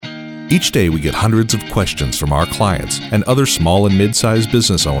Each day we get hundreds of questions from our clients and other small and mid-sized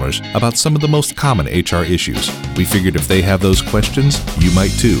business owners about some of the most common HR issues. We figured if they have those questions, you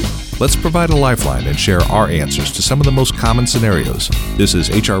might too. Let's provide a lifeline and share our answers to some of the most common scenarios. This is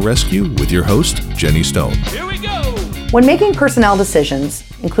HR Rescue with your host, Jenny Stone. Here we go! When making personnel decisions,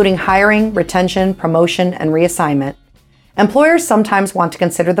 including hiring, retention, promotion, and reassignment, employers sometimes want to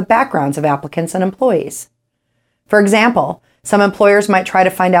consider the backgrounds of applicants and employees. For example, some employers might try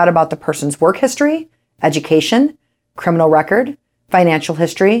to find out about the person's work history, education, criminal record, financial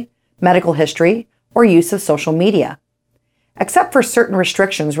history, medical history, or use of social media. Except for certain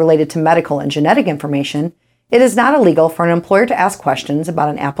restrictions related to medical and genetic information, it is not illegal for an employer to ask questions about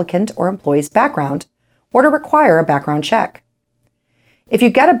an applicant or employee's background or to require a background check. If you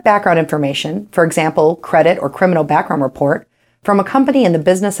get a background information, for example, credit or criminal background report, from a company in the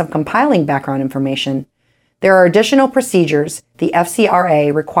business of compiling background information, there are additional procedures the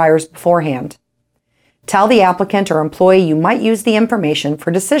FCRA requires beforehand. Tell the applicant or employee you might use the information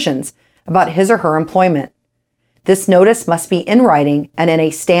for decisions about his or her employment. This notice must be in writing and in a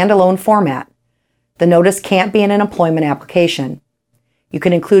standalone format. The notice can't be in an employment application. You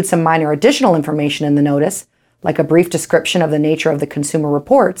can include some minor additional information in the notice, like a brief description of the nature of the consumer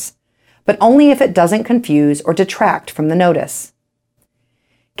reports, but only if it doesn't confuse or detract from the notice.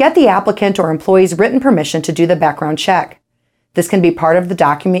 Get the applicant or employee's written permission to do the background check. This can be part of the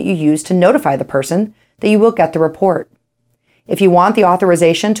document you use to notify the person that you will get the report. If you want the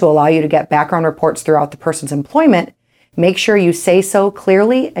authorization to allow you to get background reports throughout the person's employment, make sure you say so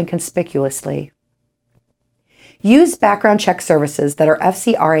clearly and conspicuously. Use background check services that are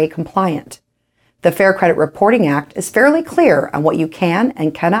FCRA compliant. The Fair Credit Reporting Act is fairly clear on what you can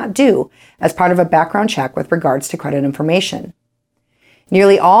and cannot do as part of a background check with regards to credit information.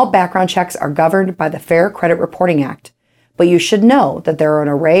 Nearly all background checks are governed by the Fair Credit Reporting Act, but you should know that there are an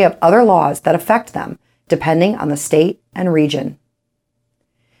array of other laws that affect them, depending on the state and region.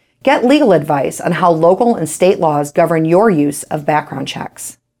 Get legal advice on how local and state laws govern your use of background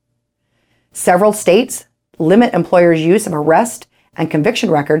checks. Several states limit employers' use of arrest and conviction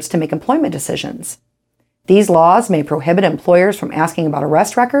records to make employment decisions. These laws may prohibit employers from asking about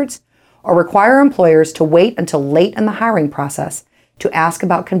arrest records or require employers to wait until late in the hiring process to ask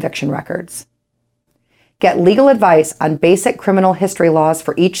about conviction records. Get legal advice on basic criminal history laws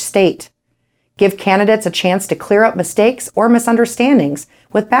for each state. Give candidates a chance to clear up mistakes or misunderstandings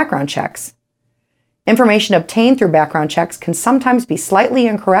with background checks. Information obtained through background checks can sometimes be slightly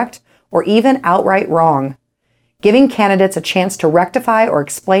incorrect or even outright wrong. Giving candidates a chance to rectify or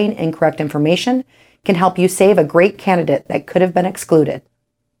explain incorrect information can help you save a great candidate that could have been excluded.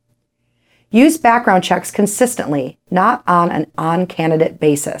 Use background checks consistently, not on an on-candidate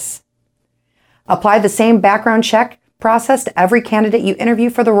basis. Apply the same background check process to every candidate you interview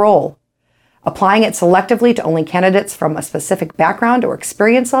for the role. Applying it selectively to only candidates from a specific background or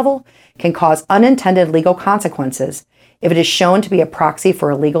experience level can cause unintended legal consequences if it is shown to be a proxy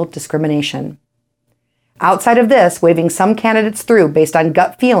for illegal discrimination. Outside of this, waving some candidates through based on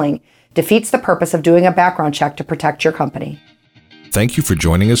gut feeling defeats the purpose of doing a background check to protect your company. Thank you for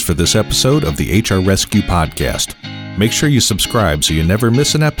joining us for this episode of the HR Rescue Podcast. Make sure you subscribe so you never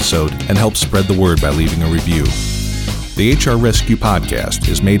miss an episode and help spread the word by leaving a review. The HR Rescue Podcast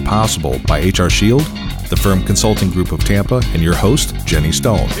is made possible by HR Shield, the Firm Consulting Group of Tampa, and your host, Jenny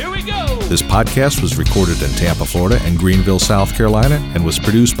Stone. Here we go! This podcast was recorded in Tampa, Florida and Greenville, South Carolina, and was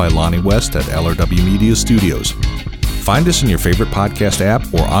produced by Lonnie West at LRW Media Studios. Find us in your favorite podcast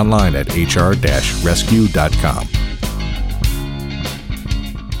app or online at hr-rescue.com.